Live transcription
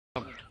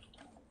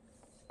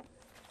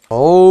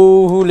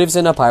Oh, who lives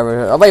in a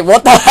pirate? Oh wait,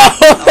 what the hell?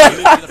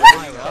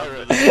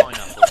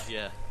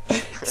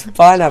 It's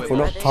pineapple,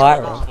 not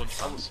pirate.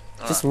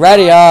 Just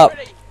ready up.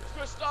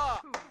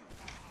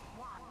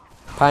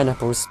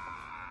 Pineapples.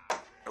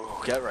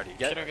 Oh, get ready.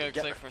 Get Should I ready.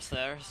 go click for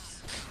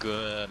stairs?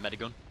 Good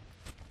medigun.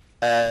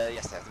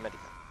 Yes, they have the medic.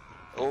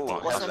 Oh,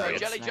 What's hello. the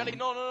Jelly,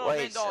 no, Wait,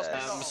 main doors,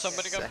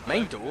 Somebody go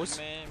main doors?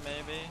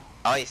 Maybe.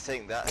 I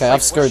think that's. Okay,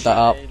 I've screwed that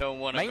up. I don't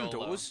wanna Main go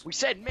doors? We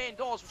said main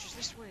doors, which is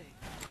this way.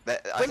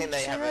 I think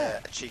they have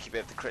a cheeky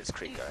bit of the crits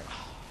creep going.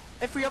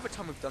 Every other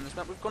time we've done this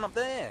map, we've gone up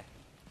there.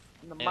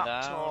 The Get map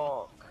down.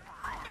 talk.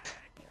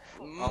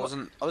 I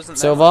wasn't there.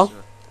 Silver?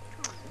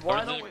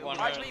 Why don't we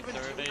actually even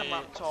do the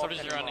map talk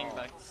Somebody's running anymore?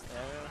 back the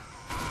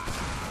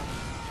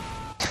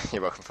stairs.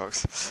 You're welcome,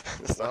 folks.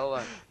 Well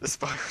then. The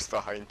spy was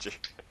behind you.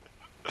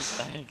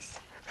 Thanks.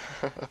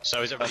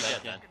 So is everybody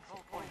dead then?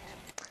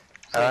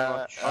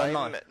 I'm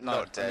no,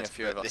 not dead, only a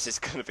few of but us. this is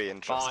going to be Bye,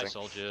 interesting.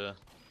 soldier.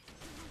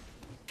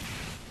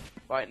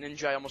 Right,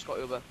 Ninja, I almost got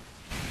Uber.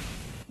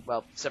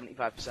 Well,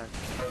 75%.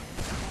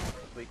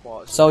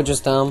 3/4. Soldiers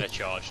down. They're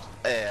charged.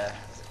 Yeah,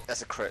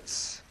 that's a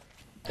crits.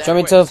 Do you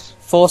want me to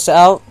force it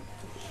out?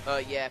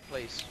 Yeah,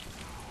 please.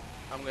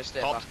 I'm gonna stay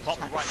Pop, back. pop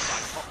the right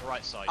side. Pop the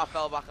right side. I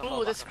fell back.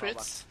 Oh, this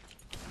crits.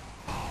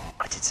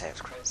 I did say it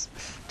was crits.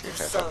 To be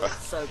fair,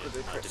 So good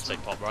with I did crits. say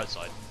pop right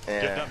side.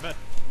 Yeah. Get that man.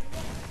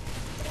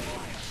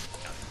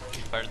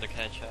 Where's the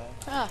ketchup?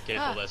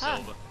 Careful there,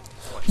 Silver.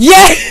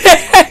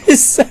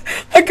 Yes!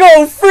 I got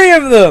all three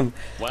of them!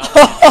 Well,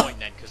 no point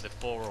then, because they're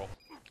 4 all.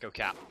 Go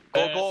cap.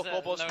 Go, No,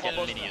 Buzz, get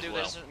Buzz, mini as do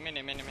well. this.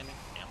 Mini.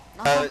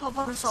 Pop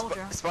on the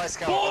soldier. Spy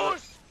scout.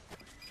 Buzz!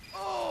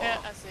 Yeah,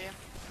 I see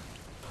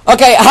you.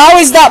 Okay, how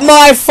is that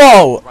my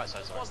fault? Right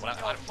side, sorry. Wasn't Well,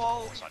 your I don't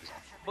fault. know. Side is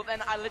off. But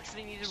then I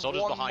literally needed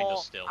Soldier's one behind more.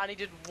 us still. I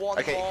needed one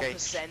Okay, more okay.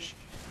 percent.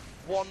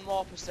 1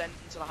 more percent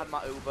until I had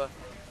my Uber.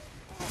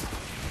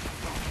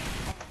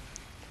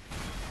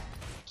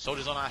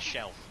 Soldier's on our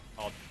shelf.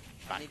 Oh,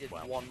 I back needed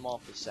well. 1 more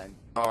percent.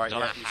 Alright, He's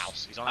on our yeah.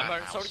 house. He's on I'm our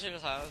on house.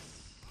 soldier's house.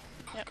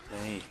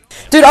 Hey.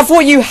 Dude, I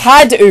thought you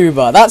had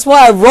Uber. That's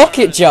why I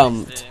rocket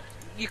jumped.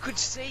 You could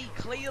see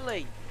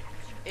clearly.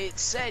 It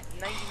said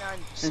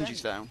 99%.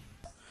 Ninja's down.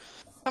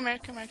 Come here.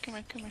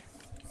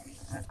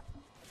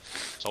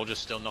 Soldier's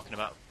still knocking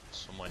about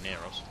somewhere near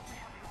us.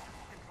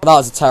 That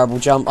was a terrible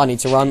jump. I need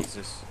to run.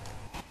 Jesus.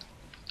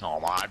 Oh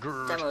my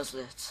god. Demo's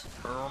lit.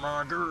 Oh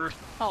my god.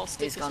 Oh, He's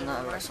Stacy's gone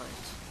over now. right side.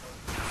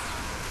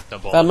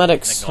 Don't bother. That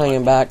medic's Ignore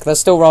hanging it. back. They're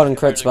still rolling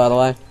crits, by the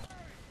way.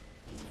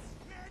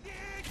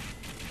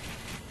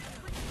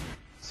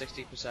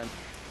 60%.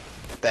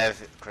 They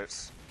have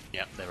crits.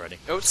 Yeah, they're ready.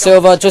 Oh,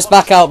 Silver, just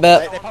back out a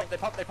bit. They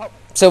pop.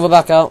 Silver,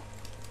 back out.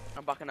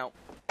 I'm backing out.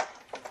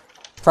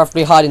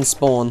 Preferably hide in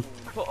spawn.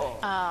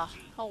 Ah,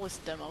 always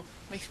demo.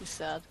 Makes me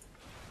sad.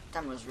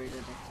 Demo's really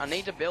lit. I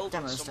need to build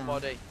with Demo's down.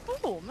 somebody.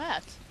 Oh,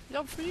 Matt.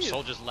 Job for you.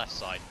 Soldier's left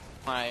side.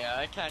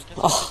 I can't get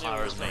Oh.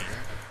 Fire as me.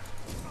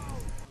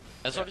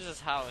 The soldier's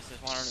house is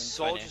 120.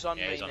 Soldiers on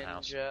Yeah, me, he's on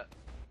house. Ninja.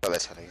 Oh,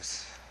 there's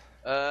headings.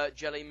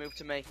 Jelly, move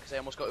to me, because I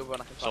almost got Uber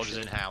and I can flash Soldier's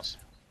in it. house.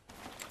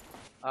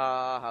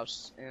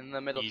 House. In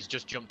the middle. He's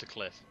just jumped a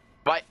cliff.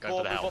 Right, Go go,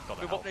 for the move help, up, go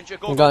for the move up, help. Ninja,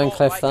 go. I'm go, going go.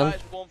 cliff Right, then. guys,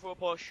 we're going for a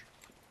push.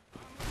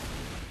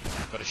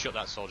 Gotta shut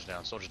that soldier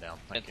down. Soldier down.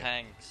 It Thank you.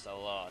 tanks a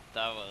lot.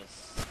 That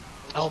was.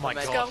 Oh my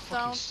Scout god, down.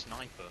 fucking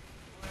sniper.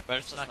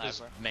 Where's the Sniper's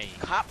sniper? main.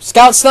 Cap.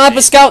 Scout,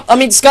 sniper, scout. I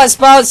mean, scout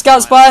spy,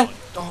 scout spy.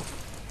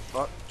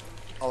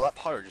 Oh, that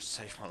pyro just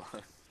saved my life.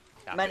 Cap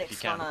if you Medic's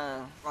can.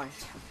 on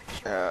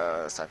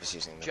right. Sniper's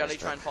using the Jelly, best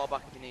try and fall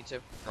back if you need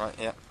to. Right,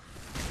 yeah.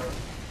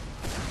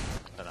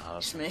 Don't know how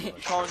that's It's me.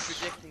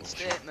 Contradicting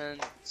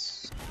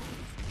statements.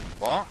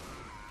 What?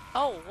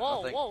 Oh,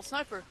 whoa, Nothing. whoa,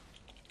 sniper.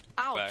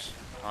 Ouch. Back.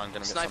 I'm gonna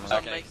get Sniper's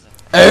someone. on me.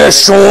 Air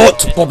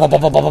shot. Bum, bum,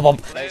 bum, bum, bum, bum.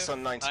 Based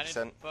on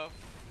 90%.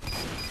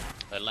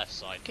 Their left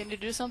side. Can you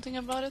do something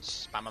about it?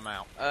 Spam them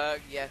out.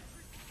 Yeah.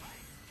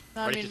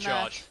 No, I Ready mean, to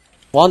charge.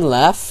 One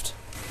left.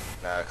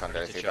 No, I can't do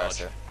Ready to anything about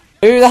charge.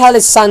 it. Who the hell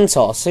is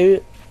Santos?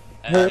 Who?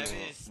 Hurt.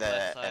 He's The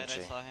left side,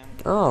 entry. I saw him.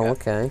 Oh, Yeah.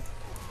 okay.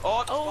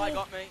 Oh, the Oh. spy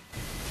got me.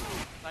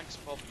 Thanks,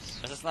 Pops.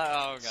 This is not.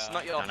 Oh It's god.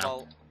 not your No, no.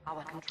 fault.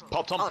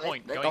 Popped on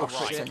point. Going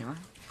right.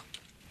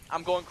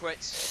 I'm going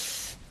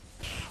crits.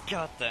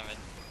 God damn it.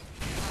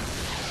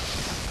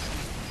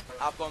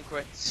 I've gone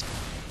crits.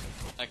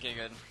 Okay,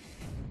 good.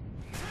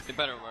 It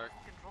better work.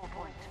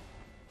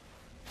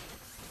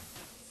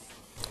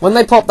 When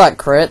they pop that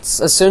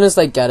crits, as soon as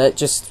they get it,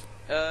 just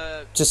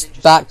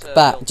Ninja back, Center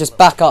back, built just a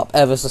back up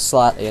ever so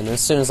slightly, and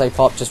as soon as they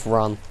pop, just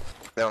run.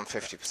 They're on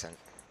 50%.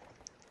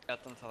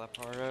 Got them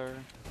teleporter.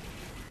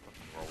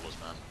 Rollers,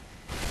 man.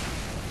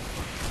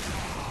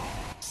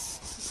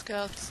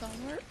 Scout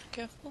somewhere.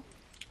 Careful.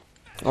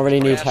 I really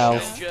need Yeah,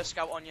 help. Ninja,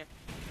 scout on you.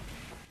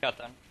 Got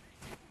them.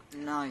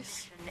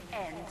 Nice.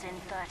 Ends in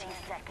 30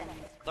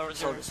 seconds.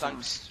 Soldier's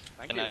Thanks.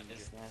 Thank Good you. night.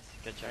 It's nice.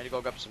 Good I job. need to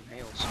go grab some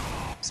heals.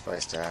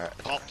 Supposed to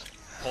Popped.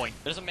 Point.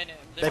 There's a minute.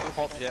 They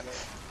popped, yeah.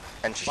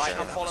 entry Right,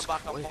 I'm straight. falling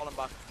back, I'm falling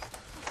back.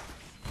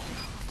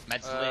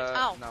 Med's lit.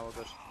 Ow. Now we're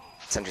good.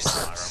 Sentry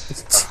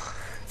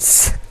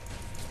strips.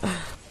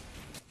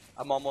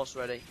 I'm almost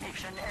ready.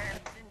 Mission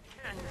ends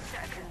in 10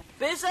 seconds.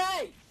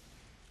 Busy!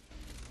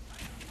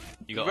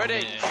 You got Ready? a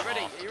minute and a Ready?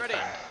 half Are you ready? to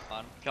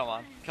defend. Come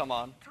on, come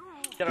on.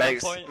 Get around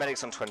point.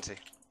 Medic's on 20. A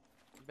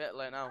bit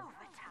late now.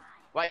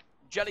 Right,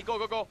 Jelly, go,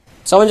 go, go.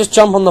 Someone just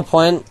jump on the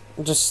point.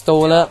 Just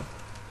stall it.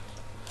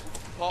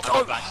 Pop.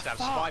 Oh, backstab.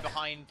 Spy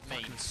behind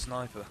me.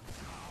 Sniper.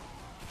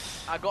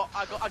 I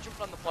jumped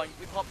on the point.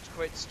 We popped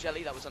crits,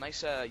 Jelly. That was a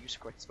nice use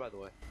of crits, by the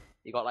way.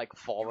 You got like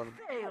 4 of them.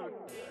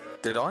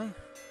 Did I?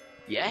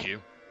 Yeah.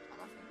 You.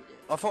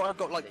 I thought I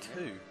got like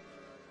 2.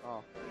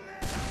 Oh.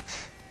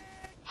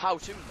 How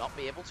to not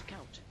be able to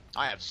count?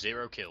 I have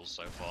 0 kills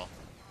so far.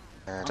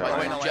 Don't Wait,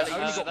 worry. no, I Jelly,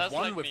 only got that's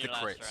 1 like with me the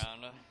last crits.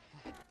 round.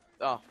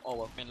 Oh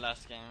well. In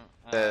last game.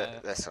 They're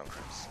still on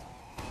crits.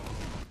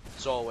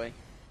 It's all away.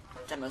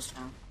 Demo's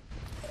down.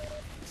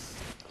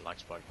 I like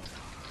Spike.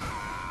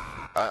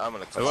 I'm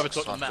gonna Whoever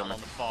took the metal on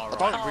the far I right.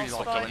 don't really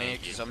like Spy. going here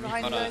because I'm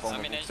Behind really you.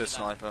 vulnerable to the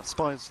sniper.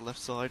 Spies left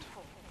side.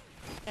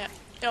 Yeah.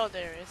 Oh,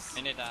 there is.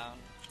 Minute down.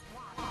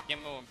 Give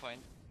me 1 point.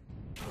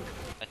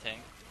 I think.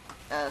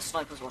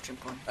 Sniper's watching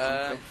point.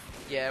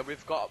 Yeah,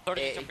 we've got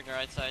 30 80. jumping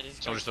right side.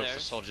 He's Soldiers up,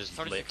 upstairs. soldiers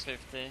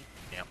 3650.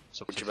 Yeah,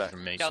 so Get you back.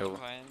 from me. Scout So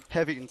point.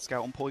 Heavy and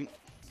scout on point.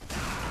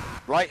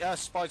 Right,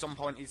 Spies on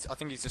point. I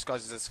think he's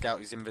disguised as a scout.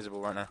 He's invisible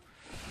right now.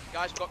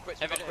 Guys, we've got crits.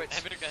 We've Heavy got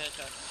crits. to get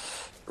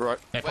headshot. Right.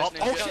 they Where's popped.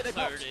 Ninja? Oh shit, they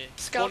popped. 30. Go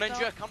Scout Ninja,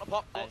 down. counter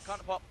pop. Nice.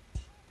 Counter pop.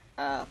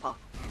 Pop.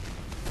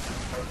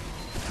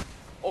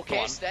 Okay,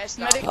 on. stay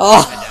down. Medic.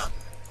 Oh,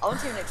 I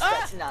wasn't even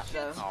expecting that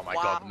though. Oh my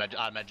Wow. god,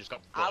 Med just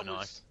got I butter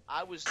knife.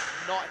 was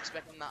not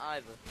expecting that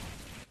either.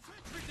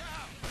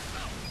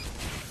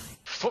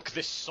 Fuck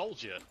this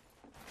soldier.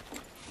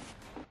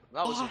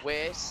 That was a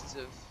waste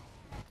of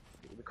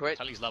the crit.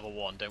 Tell he's level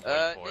 1, don't wait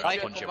for it. I'll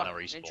Ninja, punch come him when I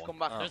back. Ninja, respawn. come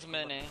back. There's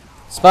many.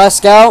 Spy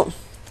Scout.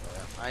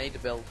 I need to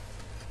build.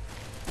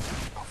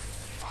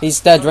 He's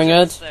dead, ringed.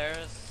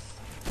 Upstairs.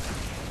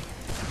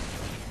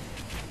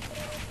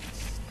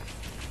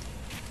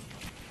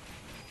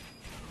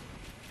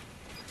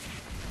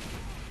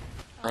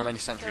 How many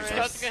sentries There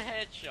left? Got a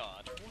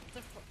headshot. What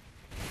the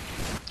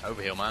fuck?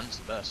 Overheal, man, it's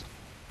the best.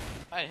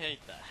 I hate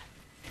that.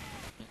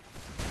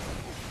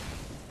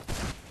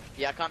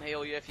 Yeah, I can't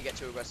heal you if you get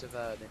too aggressive,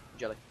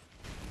 Jelly.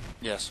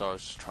 Yeah, so I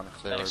was just trying to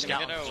clear Next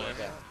over. Get over.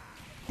 Okay.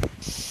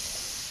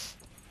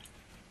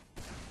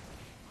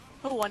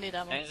 Oh, I need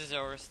ammo. And this is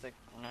your stick.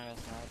 No,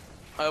 it's not.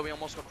 Oh, we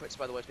almost got crits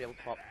by the way to be able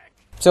to pop.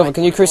 Silver,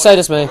 can you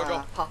Crusaders me?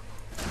 Pop.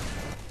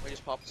 We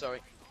just popped, sorry.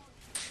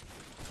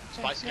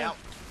 Spy scout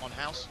on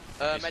house.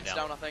 Med's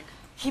down, I think.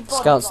 He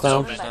Scout's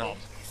down. They got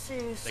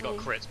Seriously.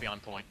 crits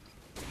behind point.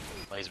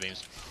 Laser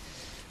beams.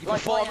 Your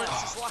performance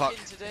is fuck.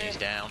 lacking today. He's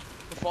down.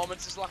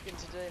 Performance is lacking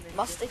today. Ninja.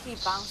 My sticky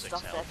bounced 6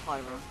 off their health.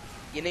 pyro.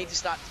 You need to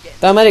start getting.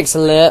 That medic's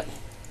lit.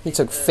 He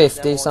took them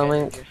 50 all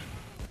something. getting-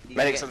 You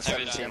Medic's get- on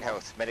 17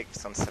 health.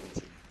 Medic's on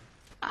 17.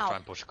 Try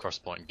and push across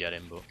point and get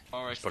him, but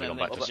Or he's probably gone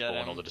back to extending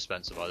spawn to or the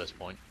dispenser by this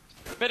point.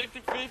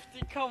 50,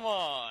 come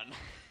on!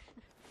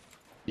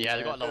 Yeah,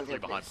 they've got level 3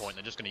 behind point.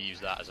 They're just going to use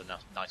that as a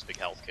nice big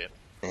health kit.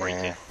 Break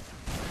Yeah. it.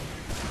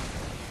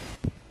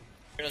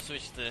 We're gonna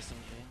switch to SMG.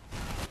 No,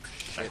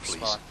 Shit, please.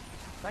 spy.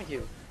 Thank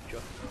you.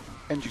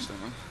 Engine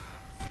somewhere.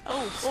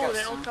 Oh,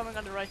 they're all coming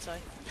on the right side.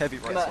 Heavy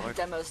right side.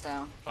 Demo's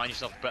down. Find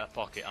yourself a better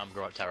pocket. I'm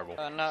quite terrible.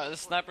 No, the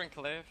sniper and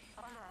cliff.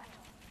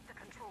 The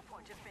control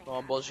point is being Come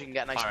on, Buzz, you can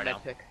get a nice Fire med now.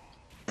 pick.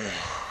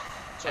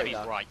 Heavy's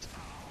Dad. right.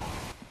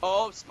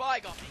 Oh, Spy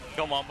got me.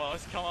 Come on,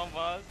 boss. Come on,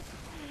 boss.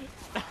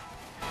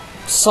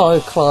 So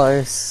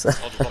close.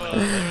 Soldiers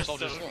bombing.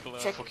 Soldiers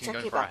Check fucking your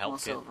going for a back more,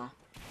 health kit. Silver.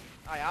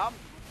 I am.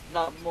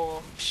 No,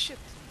 more. Shit.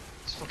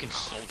 This fucking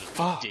soldier's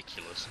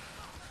ridiculous.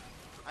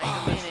 I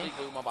can literally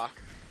glue my back.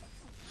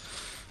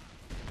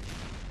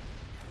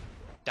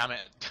 Damn it.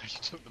 You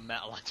took the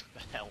metal, I took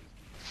the health.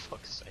 For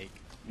fuck's sake.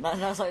 No,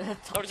 that's like the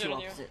top Soldier two on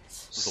you.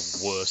 opposites. This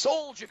is the worst.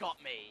 Soldier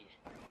got me.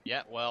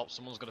 Yeah, well,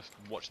 someone's got to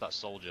watch that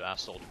soldier. Our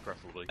soldier,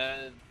 preferably.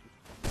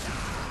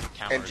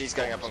 MG's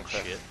going up on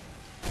cliff. Shit.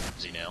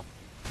 Is he now?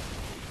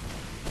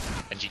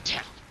 MG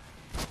down.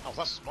 Oh,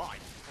 that's Spy.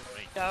 Fuck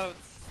me. Out.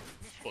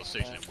 Well,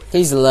 seriously, whip.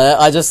 He's lit.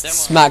 I just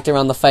smacked him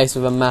around the face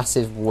with a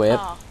massive whip.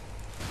 Ah,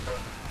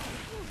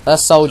 That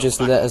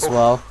soldier's lit as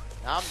well.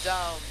 I'm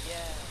down,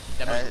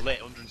 yeah. Demo's lit,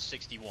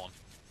 161.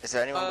 Is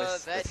there anyone Their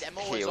with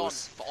demo is on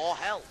heals? 4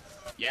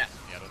 health. Yeah,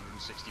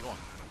 161.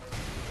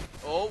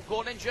 Oh,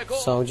 go Ninja, go.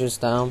 Soldier's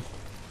down.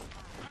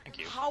 Thank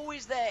you. How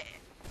is their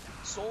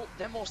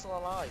demo still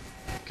alive?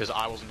 Because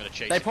I wasn't going to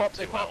chase They him pop, for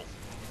they 2 pop. health.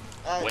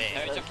 Heavy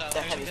Wait. jump down.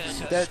 they're Heavy heavy. jump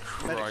down. Dead.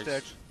 Christ.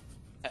 Medic's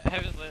dead.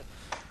 Heavy's lit.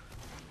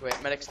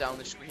 Wait, medic's down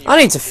the screen. I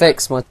need to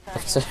fix my.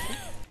 oh,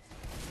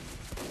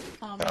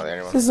 Oh, the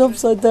only one. This is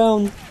upside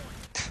down.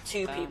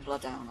 two people are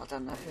down. I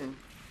don't know who.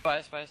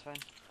 Fine.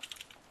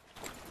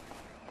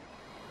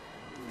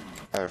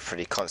 I have a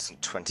pretty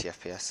constant 20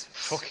 FPS.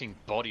 Fucking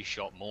body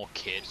shot, more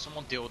kid.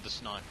 Someone deal with the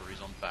sniper.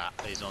 He's on bat.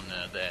 He's on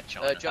there,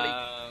 China. Jelly,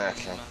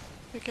 Okay.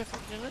 Be careful,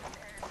 Gillett.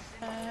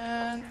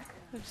 And.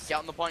 get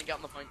on the point, get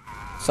on the point.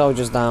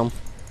 Soldier's down.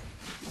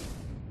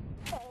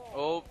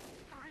 Oh,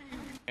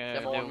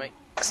 demo on me.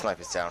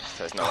 Sniper's down, so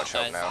there's not much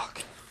help now.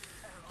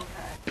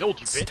 Build,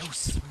 you bitch. Still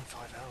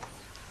 75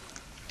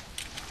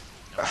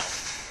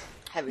 health.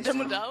 Heavy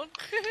Someone down. down.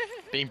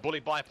 Being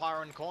bullied by a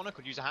pyro in the corner,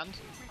 could use a hand.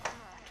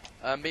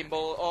 Being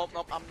ball. Oh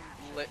no, I'm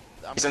lit.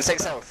 He's on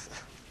 6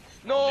 health.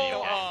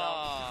 No.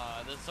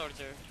 Ah, the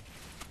soldier.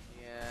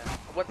 Yeah.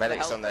 What the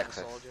Medic's hell on there, is that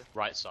Cliff. soldier?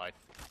 Right side.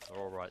 They're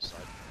all right side.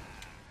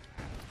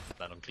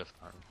 Then on cliff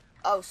apparently.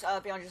 Oh,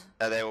 behind you.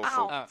 They all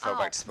fall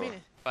back to spawn.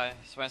 Really? By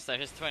Wednesday,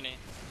 he's 20.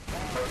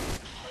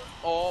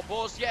 Oh,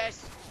 Buzz,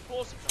 yes.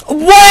 Buzz.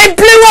 Why it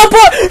blew up?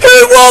 Who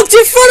walked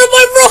in front of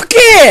my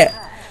rocket?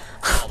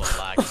 All the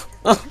lag.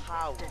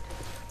 How?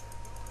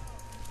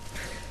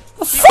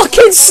 A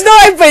fucking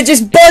sniper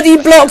just body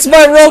blocks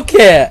my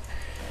rocket.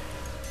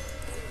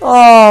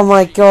 Oh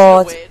my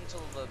god. Wait until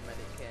the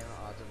medic came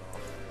out. I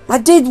don't know. I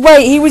did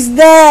wait, he was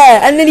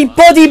there, and then he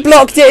body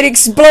blocked it and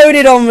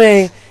exploded on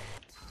me.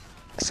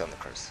 It's on the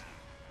cross.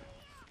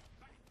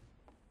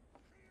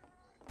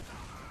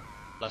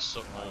 Let's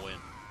suck all in.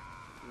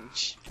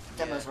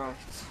 Demo's right.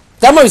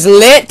 Demo's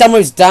lit,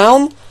 Demo's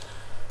down.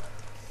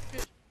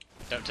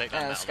 Don't take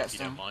that let's metal if get you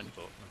don't some. mind,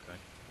 but okay.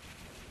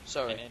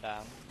 Sorry.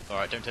 Down.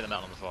 Alright, don't take the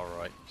metal on the far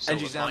right. So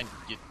Angie's down. find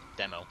your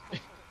demo. You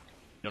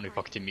don't be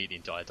pocketing me the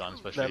entire time,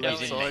 especially They're if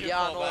he's in outside. mid.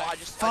 Yeah, I know. I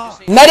just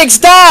need, Medic's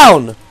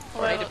down!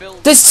 I need to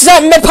build.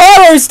 The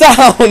pyro's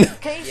down!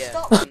 Can you Yeah.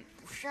 stop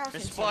shouting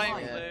He's so flying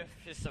loud? Cliff.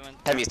 He's 7.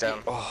 Heavy's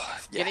down. Oh,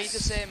 You need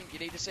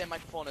the same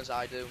microphone as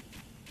I do.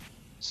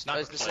 Sniper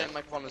It's the cliff. same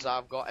microphone as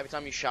I've got. Every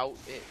time you shout,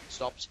 it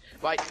stops.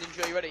 Right,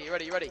 Ninja, you ready? You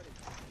ready? You ready?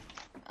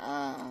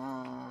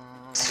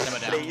 Cinema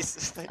down.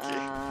 Please, thank you.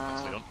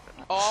 Nicely done.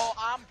 Oh,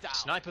 I'm down.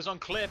 Snipers on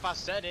cliff, I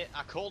said it.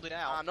 I called it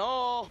I out.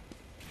 know.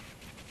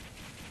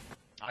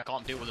 I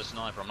can't deal with a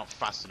sniper, I'm not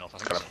fast enough. I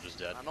think the soldier's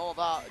dead. I know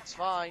that. It's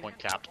fine. Point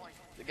capped.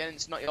 Again,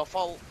 it's not your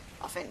fault.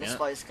 I think the Yeah.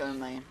 spy's going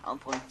main. On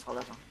point,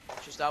 whatever.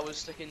 Just I was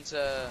sticking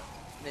to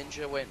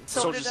Ninja win.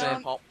 Soldier's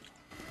down. Pop.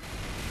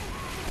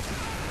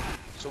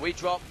 So we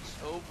dropped.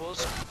 Oh,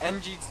 Buzz.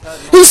 NG.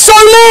 He's so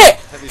lit!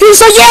 He's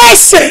so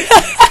yes!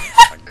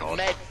 Thank God.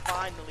 Med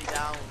finally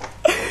down.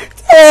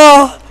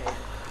 Oh,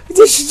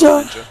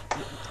 destroy.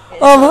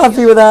 I'm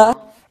happy with that.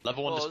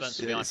 Level 1 Buzz.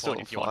 dispenser Yeah, behind it's still point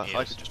on if you want fire.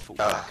 I heals. could just fall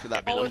back.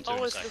 That Be level Always, 2 in a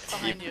always sec. look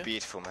behind you.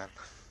 Beautiful, man.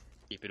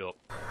 Keep it up.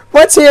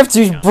 My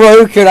TF2's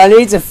broken, I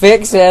need to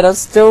fix it, I'm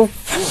still...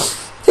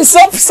 It's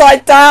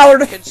upside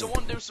down! Can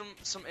someone do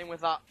something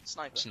with that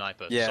sniper?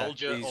 Sniper. Yeah,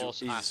 Soldier or he's a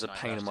sniper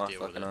pain in has my to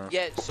deal with fucking it. ass.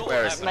 Yeah, so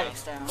Where is it?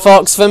 Medic's down.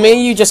 Fox, for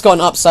me, you just got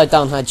an upside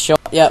down headshot.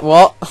 Yeah,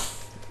 what?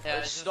 Yeah,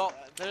 it's Stop.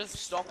 Just,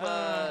 Stop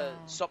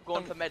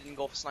going for med and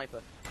go for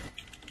sniper.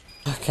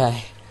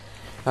 Okay.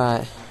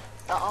 Alright.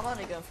 I'm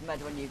only going for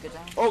med when you go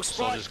down. Oh,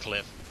 spy! Soldier's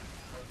cliff.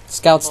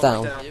 Scout's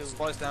down.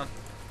 Spy's down.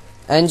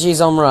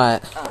 NG's on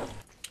right.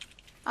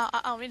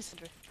 I'm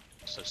instant.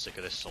 So sick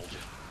of this soldier.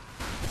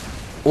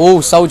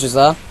 Ooh, soldiers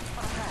there.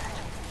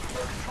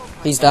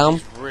 He's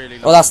down. Really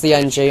Oh, that's the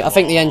NG. I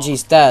think the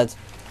NG's dead.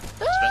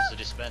 Dispenser,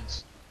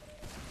 dispense.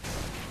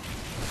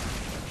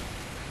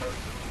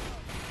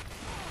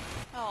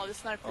 Oh, the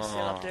sniper's still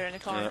up there in the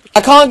corner. yeah.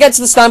 I can't get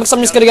to the stand because I'm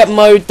just gonna get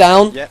mowed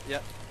down. Yep,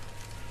 yep.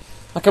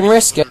 I can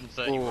risk it.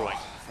 130 Oh, right.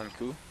 thank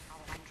you.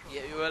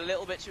 Yeah, you were a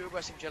little bit too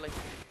aggressive, Jelly.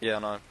 Yeah, I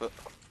know, but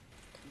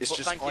it's But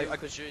just thank you, I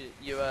because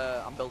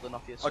I'm building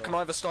off you. So. can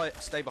either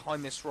stay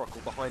behind this rock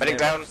or behind Medic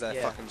them down. because they're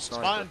Yeah. fucking Spine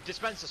sniper.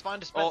 dispenser, spine Oh,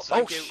 dispenser.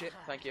 thank Oh, you. shit.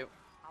 Thank you.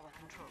 Our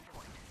control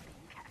point is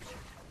being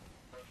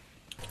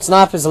captured.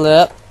 Sniper's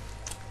lit.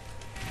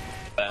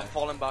 I'm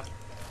falling back.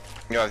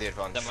 You have the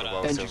advantage for a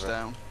while, NG's Silver.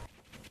 down.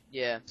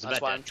 Yeah, So that's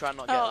they're why dead. I'm trying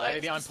not to get Oh, there.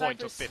 Maybe I'm the point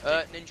to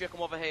snipers. 50. Ninja,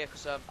 come over here,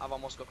 because I've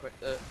almost got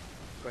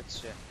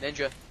crits, yeah.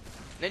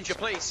 Ninja,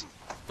 please!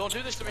 Don't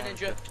do this to me,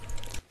 Ninja!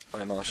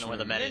 Very nice. I know where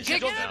the med is. Ninja,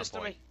 don't do Down this to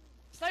point. me!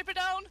 Sniper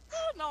down!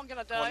 No, I'm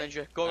gonna Come on, die.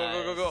 Ninja. Go,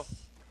 go.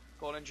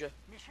 Go, Ninja.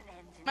 Mission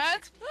ends in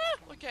Mad?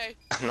 Okay.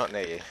 I'm not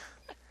near you.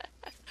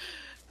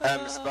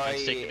 Spy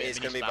Stick him in is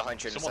going to be spam.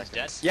 behind you in a Someone's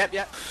second. dead.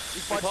 Yep.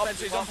 He's by pop,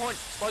 dispenser, he's on point.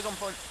 Spy's on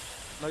point.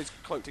 No, he's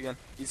cloaked again.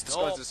 He's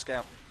disguised as a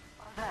scout.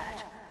 alert.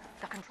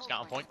 The control Scout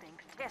on point point.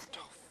 is being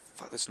tested.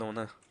 Fuck, there's no one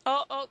there.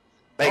 Oh.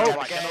 They Oh, come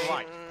right, again.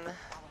 right. Our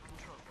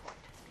control point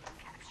is being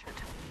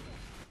captured.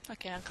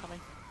 Okay, I'm coming.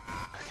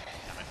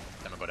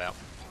 Then we got out.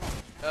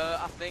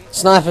 I think...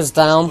 Sniper's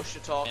down. Push to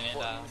talk, In it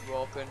button down.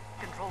 broken.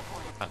 Control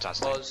point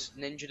Fantastic. Because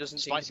Ninja doesn't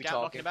seem Spy to be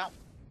scout knocking talking.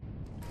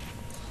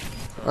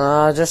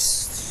 about.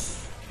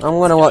 I'm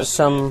gonna watch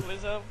some... I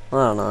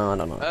don't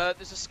know.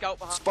 There's a scout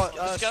behind.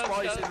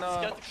 Spy's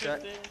in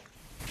check.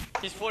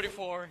 He's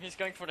 44. He's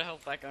going for the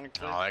health back on the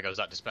cliff. Oh, there goes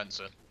that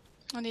dispenser.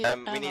 I need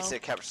We need ammo. to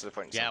capture the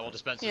point. Yeah, well,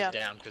 dispenser's Yeah.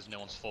 down because no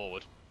one's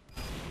forward.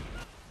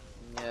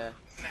 Yeah.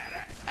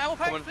 Ammo Come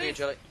pack, on, for you, please.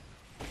 Jelly.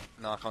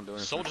 No, I can't do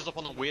anything. Soldier's up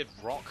on the weird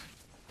rock.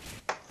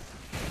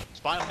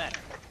 Spy on med.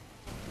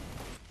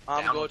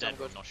 I'm Down or good, dead, I'm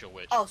good. Not sure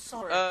which. Oh,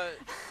 sorry.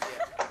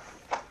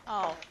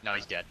 Oh. No,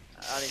 he's dead.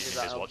 I needed His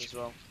that help watch. as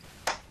well.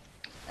 Can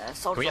we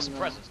Soldiers get some on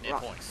the presents near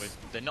rocks. point?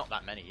 They're not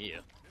that many here.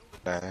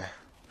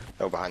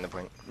 Oh, behind the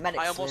point.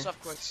 Medic's I almost here.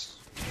 have crits.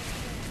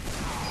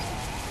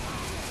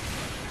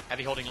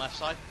 Heavy holding left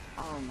side.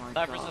 Oh my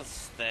Sniper's god.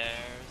 upstairs.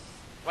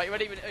 Right, you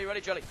ready? Are you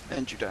ready, Jelly?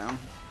 NG down.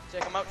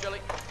 Take him out, Jelly.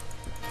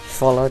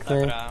 Followed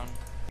me. Down.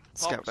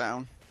 Scout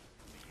down.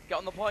 Get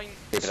on the point.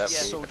 Keep it up, Yeah.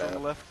 keep it Soldier on the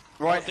up. left.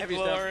 Right, The heavy's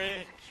down.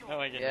 glory. Oh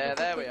my god. Yeah,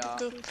 there we are.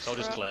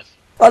 Soldier's cliff.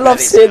 I love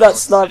Ready, seeing that down.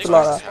 sniper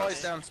like that.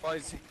 Spies down,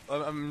 spies.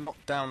 I'm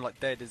not down like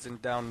dead, as in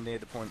down near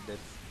the point dead.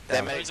 Their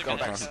Down. medics gone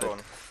back to spawn.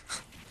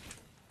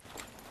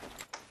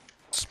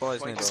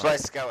 Spies near the Spy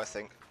scout, I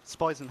think.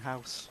 Spies in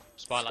house.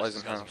 Spy Spies likes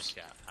in to go house.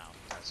 scout. Ow,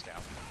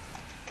 scout.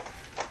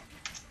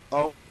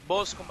 Oh,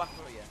 Buzz, come back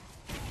for you.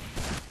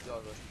 You're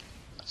good.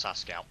 That's our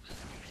scout.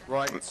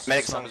 right.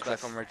 Medics on Snipers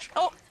cliff. back on ridge.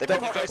 Oh! They Go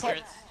pop, for they Chris. pop.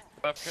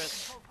 Go for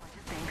Chris.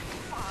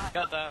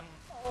 Got them.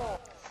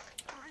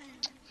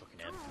 Fucking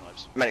head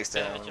vibes. Medics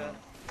down.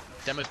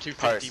 Demo's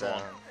Pirates 251.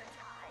 down.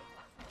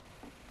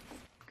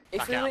 If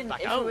Back we out, win,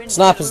 back if out. we win,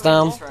 Snipers if we win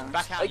down. this round-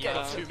 Back out, Okay. you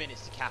got 2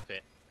 minutes to cap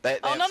it. They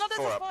Oh, no, have no, there's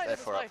 4 a up. spy, They're there's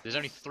a 4 up. spy. There's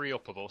only 3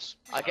 up of us.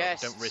 I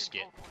guess. Don't risk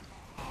it.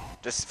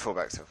 Just fall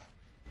back to.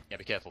 Yeah,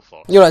 be careful,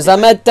 Fox. You know, is that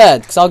med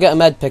dead? Because I'll get a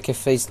med pick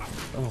if he's.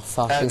 Oh,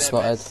 fucking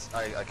spotted.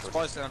 I killed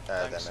Spies down.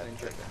 they're Thanks, med.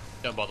 Ninja.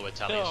 Don't bother with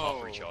Tally, it's half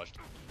No. recharged.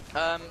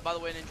 By the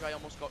way, Ninja, I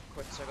almost got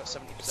quit, so I got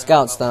 70%.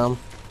 Scouts down.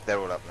 They're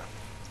all up now.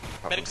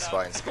 Apart from Medics spy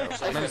down. and scouts.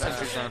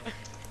 Sentries down.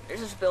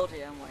 Let's just build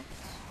here, haven't we? If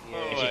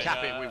Oh you my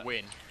cap it, God. we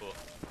win, but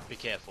be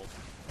careful.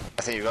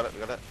 I think you got it, we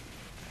got it.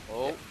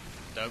 Oh.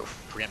 Don't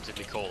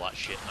preemptively call that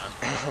shit, man.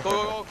 Go,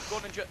 go, go,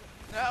 go, Ninja.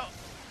 No.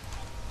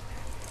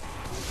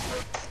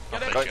 I'll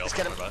Get fake him. it Just off,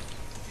 get him. don't worry about it.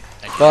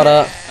 Thank you. Got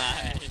it.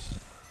 Nice.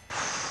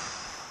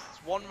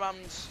 It's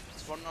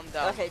one ram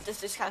down. Okay, does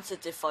this count as a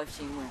Div 5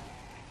 team win?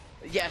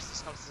 Yes,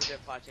 this counts as a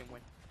 5-team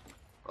win.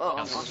 Oh,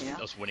 Counts I'm as on here.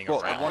 us winning a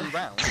What, round. one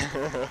round?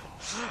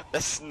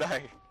 No.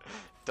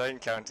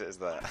 Don't count it as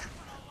that.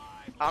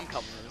 I'm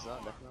coming as that,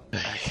 definitely.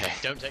 Okay.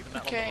 Don't take them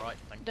that Okay, on the right,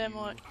 thank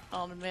demo you.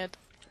 on the mid.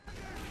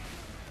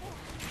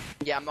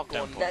 Yeah, I'm not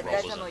going. Don't Their put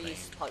rollers demo on me.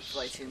 uses pipes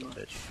way too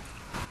much.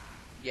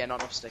 Yeah, not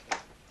enough stick.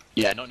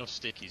 Yeah, not enough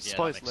stickies, yeah, that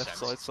Spies makes left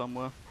sense. side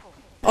somewhere.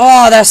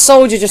 Oh, that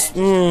soldier just.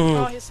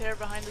 Oh, he's here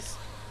behind us.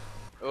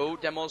 Oh,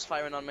 demo's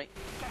firing on me.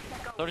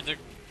 Soldier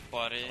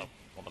body.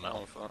 Want them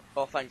out.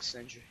 Oh, thanks,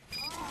 Ninja.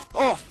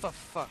 Oh, for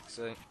fuck's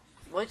sake.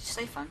 What did you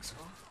say thanks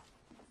for?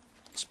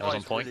 That was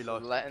on Spies point. really low.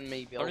 Letting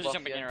me build Soldier's off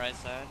jumping in you. your right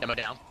side. Demo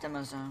down.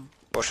 Demo's down.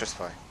 Watch your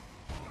spy.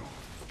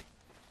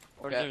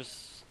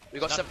 Soldier's. We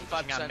got Snap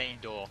pushing our 75%. main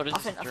door. Soldier's I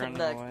think running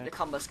the away.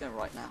 combo's going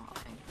right now. I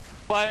think.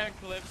 Spy on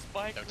cliff, spy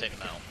on Don't cliff. take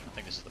them out. I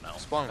think this is the mount.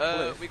 Spawn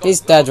cliff. We got,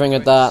 He's we dead got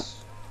ringed crits.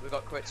 that. We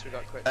got crits, we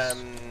got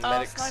crits.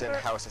 Medics in sniper.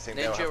 house, I think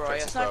they'll Ninja, have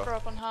right? crits as Sniper well.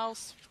 up on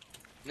house.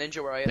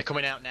 Ninja, where are you? They're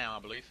coming out now, I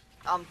believe.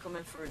 I'm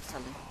coming through the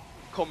telly.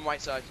 Come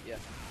right side, yeah.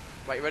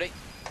 Right, you ready?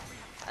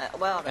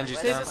 Well, I don't And know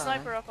just where There's a the-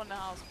 sniper up on the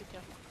house. Be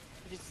careful.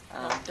 He's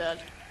not dead.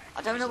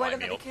 I don't know where the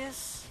Light me medic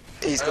is.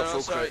 He's got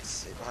full sorry.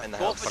 crits behind the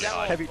Go house. for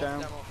demo. Heavy go for down.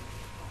 demo.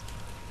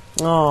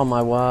 Oh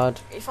my word.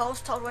 If I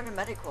was told where the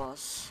medic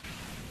was.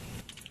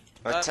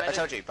 I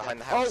told you, behind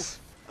the house.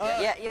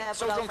 Yeah, but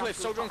Soldier I'll on cliff,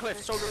 come soldier on through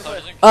cliff, soldier on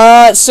cliff.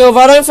 Soldier's Silver,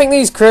 I don't think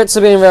these crits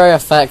are being very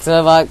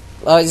effective. Like,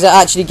 is it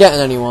actually getting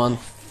anyone?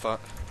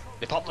 Fuck.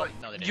 They popped on.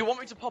 No, they Do didn't. you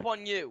want me to pop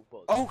on you,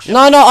 Buzz? Oh shit.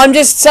 No, I'm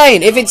just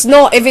saying, if it's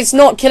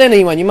not killing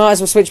anyone, you might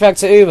as well switch back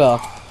to Uber.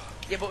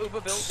 Yeah, but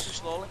Uber builds too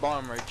slowly.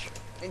 Bottom ridge.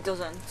 It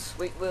doesn't.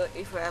 If we're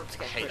able to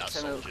get hate that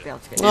crits, then we'll soldier. be able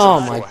to get Oh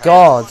He's my on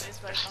god. One is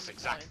very That's on the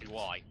exactly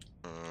why.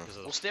 Because of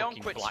We'll the stay on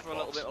fucking quits black for a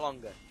little box. bit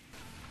longer.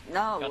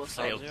 No, we'll Got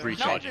stay. They'll Soldier.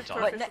 recharge in No,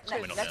 time. Wait, perfect.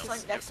 Coming up now.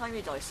 next time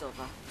you die,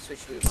 Silver,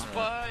 switch to Uber.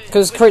 Spy.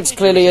 Because crits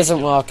clearly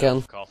isn't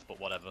working. Fuck off, but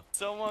whatever.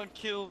 Someone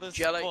killed the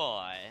Jelly.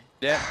 spy.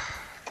 Yeah.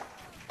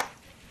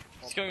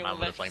 He's going Man on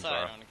the with a left side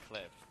flamethrower. on the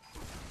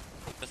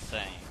cliff. The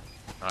same.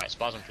 Alright,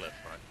 spies on cliff,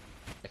 right.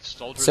 If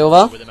soldiers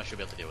Silver? with him, I should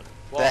be able to deal with him.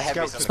 They're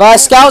heavy. Spy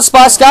scout,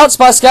 spy scout,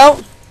 spy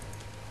scout.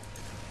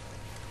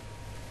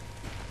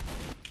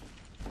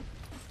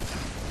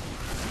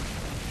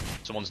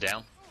 Someone's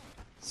down.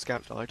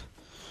 Scout died.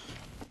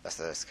 That's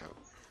the scout.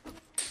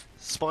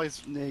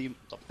 Spies near you.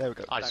 There we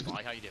go. Hi,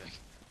 Spy, how you doing?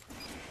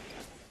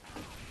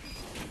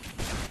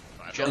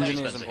 Right, I've got Jelly.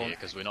 Spencer Engineers here on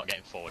because we're not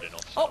getting forward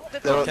enough. Oh,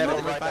 they're They're all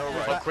coming. right, they're all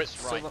Oh, right.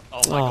 Chris, right. Silver. Oh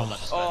my god, Oh.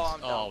 that's Spence. Oh, I'm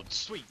Oh, down.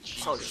 sweet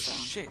Jesus. Soldier's down.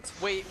 Shit.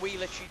 We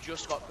literally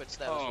just got quits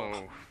there as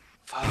well.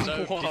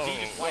 So, did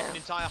he just wipe an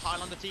entire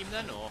Highlander team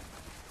then, or?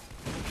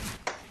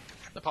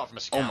 Apart from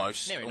a scout.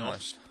 Almost. Near enough.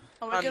 Almost.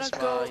 Are we I'm gonna spy,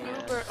 go yeah.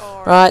 Uber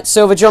or? Right,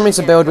 Silver, do you want me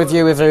to build with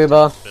you with Uber?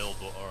 Build,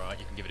 but alright,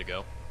 you can give it a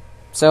go.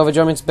 Silver, do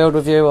you want me to build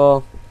with you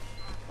or?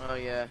 Oh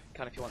yeah,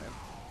 can if you want him.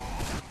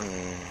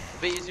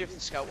 It'd be easier if the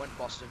scout went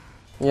Boston.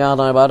 Yeah, I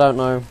know, but I don't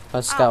know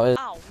where scout is.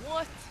 Ow,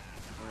 what?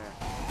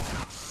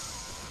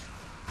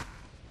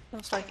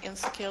 Looks like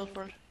insta kill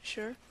for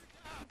sure.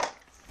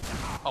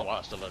 Oh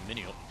wow, still a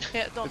mini up.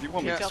 Yeah, don't If you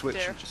want me pick to up switch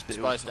there. and just build,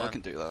 Spies I down.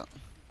 can do that.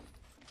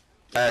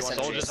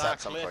 Sentry Soldiers are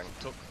at some cliff, point.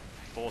 took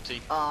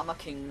 40. I'm a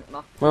king.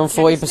 We're on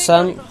Can you stay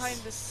 40%. behind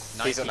this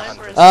He's on sniper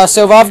 100. and-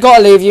 Silver, I've got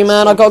to leave you,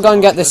 man. I've got to go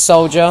and get this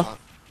soldier.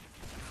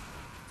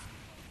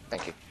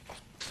 Thank you.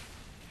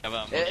 Yeah, but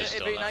I'm It'd just be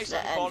still nice The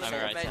if you end called is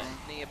him right med side.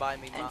 nearby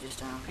me, Matt. Engines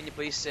down. Can you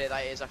please say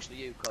that it is actually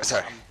you? Cause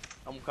Sorry.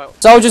 I'm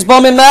quite... Soldiers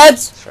bombing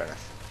meds. Fair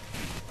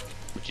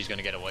enough. Which he's going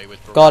to get away with.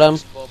 Got him.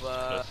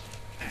 Bubba.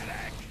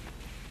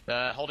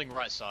 holding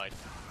right side.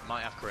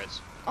 Might have crits.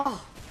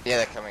 Oh, Yeah,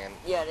 they're coming in.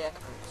 yeah, yeah.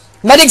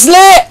 Medic's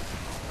lit!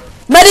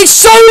 Medic's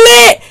so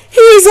lit!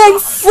 He's on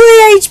 3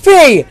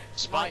 HP!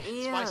 Spy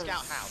ears.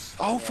 scout house.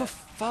 Oh, for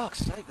fuck's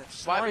sake,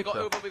 that's Right, we got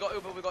sniper. Uber, we got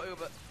Uber, we got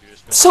Uber.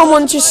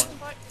 Someone just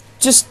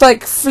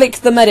like flick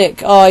the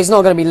medic. Oh, he's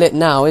not gonna be lit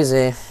now, is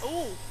he?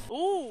 Ooh,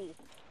 ooh.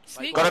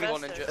 Sneak Got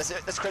him. bastard.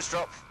 Ninja. Let's Chris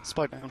drop.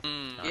 Spy down.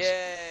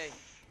 Yay!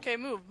 Okay,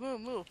 move.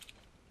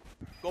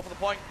 Go for the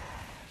point.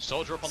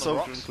 Soldier up on the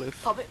Soldier and rocks.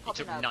 cliff. Pop it, He pop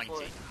took it out. 90. boy.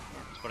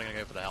 He's probably gonna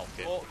go for the health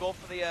kit. Go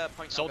for the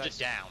point. now, Soldier guys.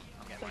 down.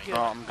 Okay, right. Good.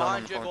 Oh, I'm going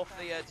Behind you, on go point.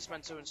 for the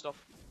dispenser and stuff.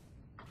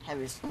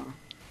 Heavy's down.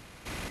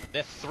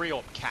 They're 3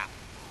 up cap.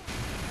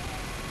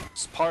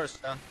 Pirates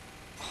down.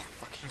 Oh,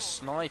 fucking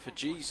sniper,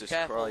 Jesus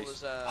Careful,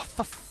 Christ. there's Oh,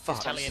 for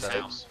fuck's Telly in sake.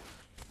 house.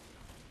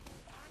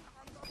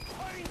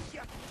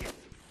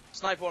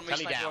 sniper on me,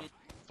 Telly sniper down. on.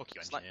 Fuck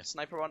you, engineer.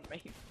 Sniper on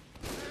me.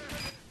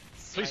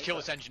 Please kill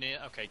this engineer.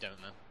 Okay, don't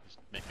then. Just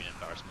make me an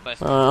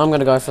embarrassment. Alright, I'm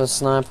gonna go for the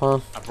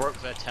sniper. I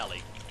broke their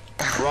telly.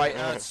 Right,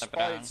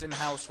 Spies in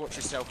house, watch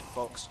yourself,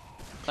 Fox.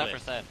 Clear.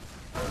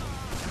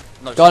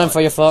 No, Got him Spy.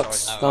 for you, Fox.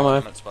 Sorry. Don't worry.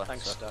 I meant Spy,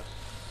 Thanks, sorry. Doug.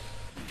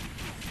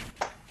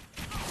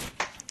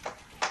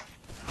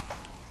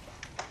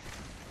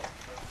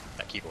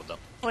 That keyboard done.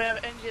 We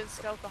have engine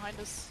scout behind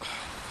us.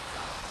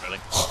 Really?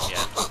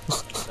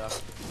 Yeah.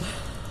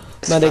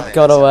 Medic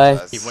got away.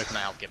 Keep away from the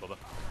health kit, Bubba.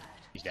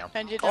 He's down.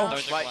 Engine Oh, down.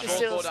 right, There's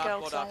still go a down,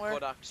 scout go down, somewhere. go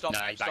down. Stop, No,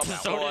 he's stop,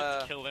 back go,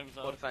 now. Killed go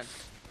himself. defend.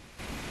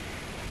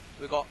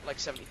 We got like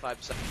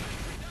 75%.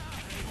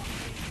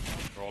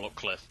 We're all up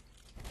cliff.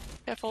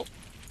 Careful.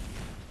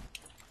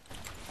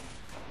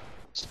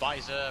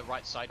 Spies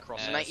right side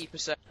cross.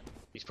 90%,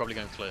 He's probably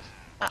going cliff.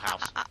 Or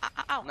house.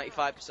 Ow.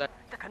 95%.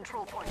 The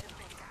control point is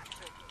being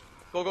captured.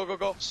 Go, go, go,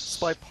 go.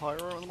 Spy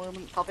pyro at the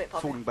moment. Pop it,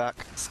 pop Falling it. back.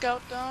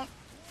 Scout down.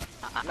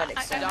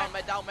 Medic's Med down. down,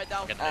 med down, med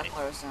down. Get the mini.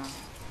 Pyro's down.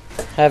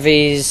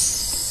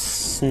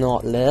 Heavy's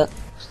not lit.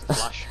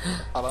 Flash.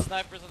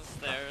 Snipers on the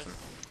stairs.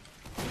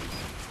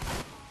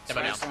 Come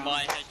on down.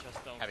 My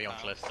headshots don't Heavy on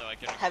count, cliff. so I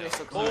can Heavy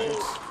kill. still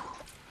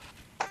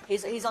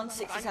He's on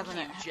 67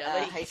 Thank you, at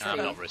Jelly. HP. I'm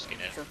not risking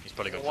it. He's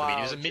probably going for Wow, the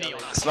mini. There's a mini Jelly.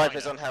 on our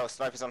Snipers China. on house.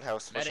 Snipers on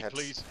house. Watch Medic, heads.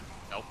 please.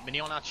 No, mini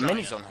on our China.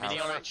 Minis on house. Mini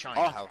on our China.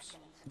 Our house.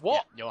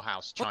 What? Yeah, your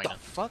house, What China. the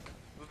fuck?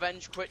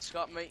 Revenge quits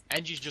got me.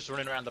 Engi's just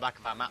running around the back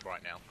of our map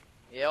right now.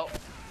 Yep,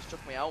 just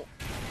took me out.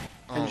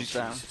 Engine's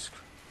down. Jesus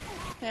Christ.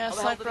 Yeah, How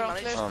the hell did sniper he on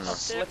manage cliff. Oh, to no.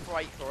 slip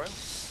right through him?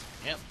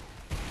 Yep.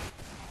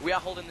 We are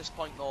holding this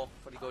point though,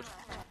 pretty good.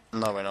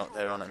 No, we're not.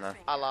 They're on it now.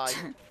 I lied.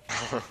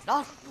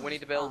 No. We need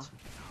to build.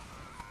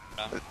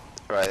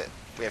 Right,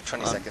 we have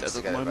 20 seconds dead to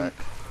at get the it moment.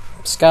 back.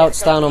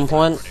 Scouts down on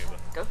point.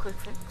 Go quick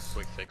fix.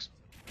 Quick fix.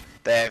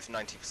 They have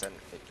 90%.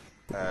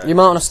 You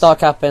might want to start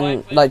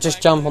capping, like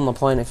just jump on the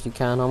point if you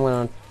can. I'm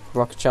gonna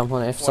rocket jump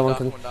on it if One someone down,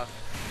 can. one down.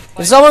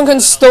 If someone can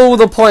stall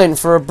the point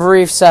for a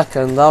brief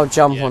second, I'll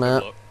jump Yeah, on good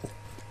it. luck.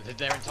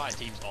 Their entire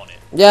team's on it.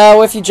 Yeah,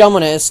 well if you jump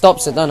on it, it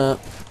stops it, doesn't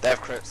it? They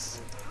have crits.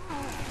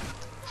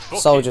 Fuck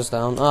Soldiers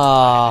down.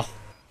 Ah. it.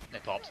 They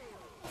popped.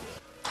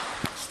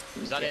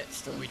 Is that it?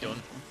 Are we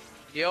done?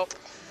 Yep.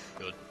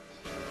 Good.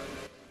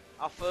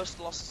 Our first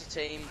loss as a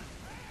team.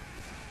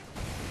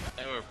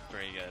 They were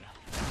pretty good.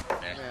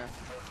 Yeah. Yeah.